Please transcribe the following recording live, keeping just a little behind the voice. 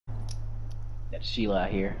That's Sheila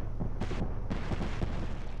out here.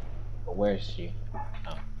 But where is she?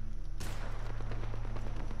 Oh.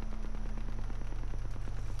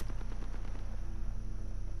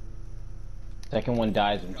 Second one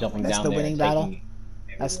dies. I'm jumping That's down the there. winning And battle. taking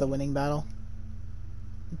That's the winning battle.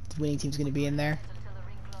 The winning team's gonna be in there.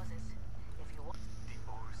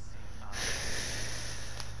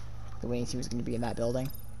 The winning team is gonna be in that building.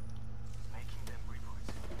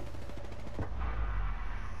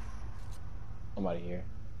 somebody here.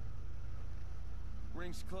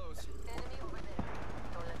 Rings close.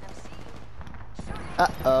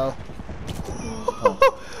 Uh-oh.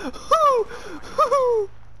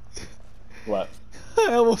 What?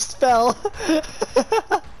 I almost fell.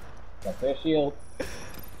 Got their shield.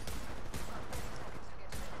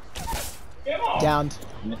 Downed.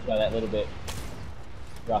 Missed by that little bit.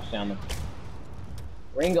 Drops down them.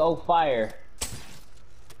 Ring of fire.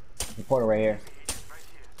 The portal right here.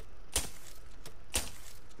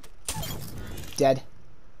 Dead.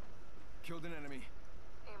 Killed an enemy.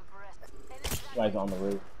 Guy's on the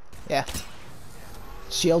roof. Yeah.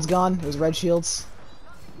 Shield's gone. It was red shields.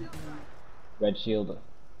 Red shield.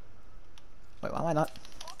 Wait, why am I not?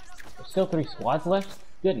 There's still 3 squads left?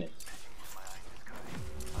 Goodness.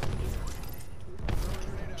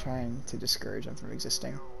 Trying to discourage them from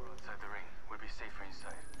existing.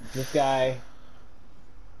 This guy.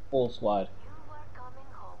 Full squad.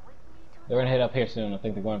 They're gonna hit up here soon. I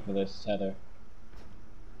think they're going for this, Heather.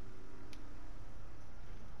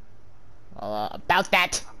 About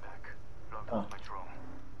that! Oh.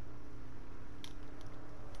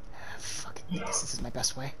 Fucking this is my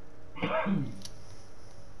best way.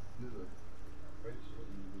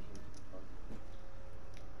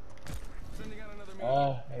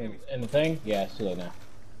 And the thing? Yeah, it's too late now.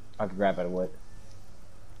 I could grab it, I would.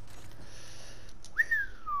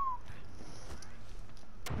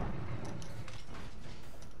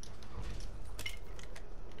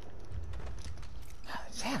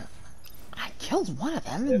 Damn. I killed one of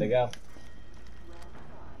them. There they go.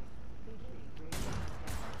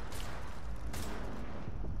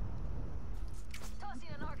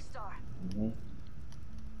 Mm-hmm.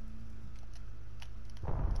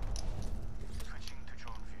 Switching to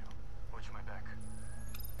drone view. Watch my back.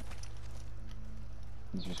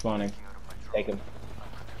 He's respawning. Take him.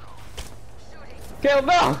 I'm good to go. Kill him!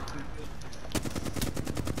 No!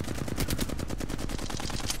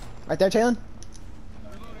 Right there, Talon?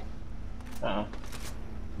 Uh-oh.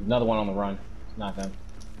 There's another one on the run. It's not them.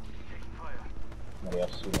 Taking fire. Nobody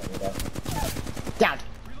else shooting at me though. Down.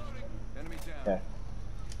 Reloading. Enemy down. Okay.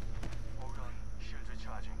 Hold on. Shields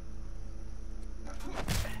recharging.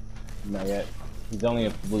 Not yet. He's only a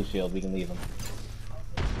blue shield. We can leave him.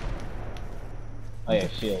 Oh yeah,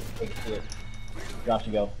 shield. Take a shield. Drop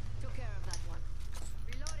you go.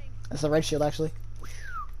 That's the red shield, actually.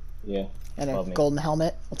 Yeah. And a Above me. golden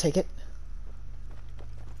helmet. I'll take it.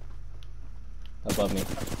 Above me.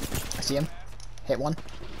 I see him. Hit one.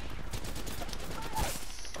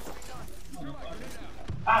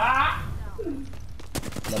 I'm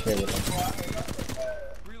up here with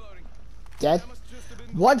him. Reloading. Dead. Must just have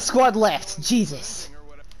been One squad left. Jesus. or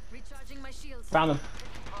whatever. Recharging my shields. Found him.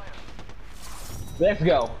 Let's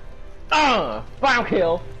go. Final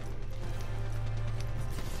kill.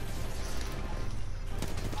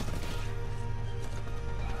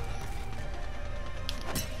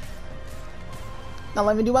 Now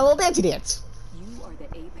let me do my little dancey dance. You are the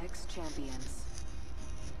Apex champions.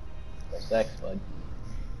 Sex, bud.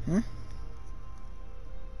 Hmm?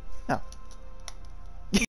 Oh.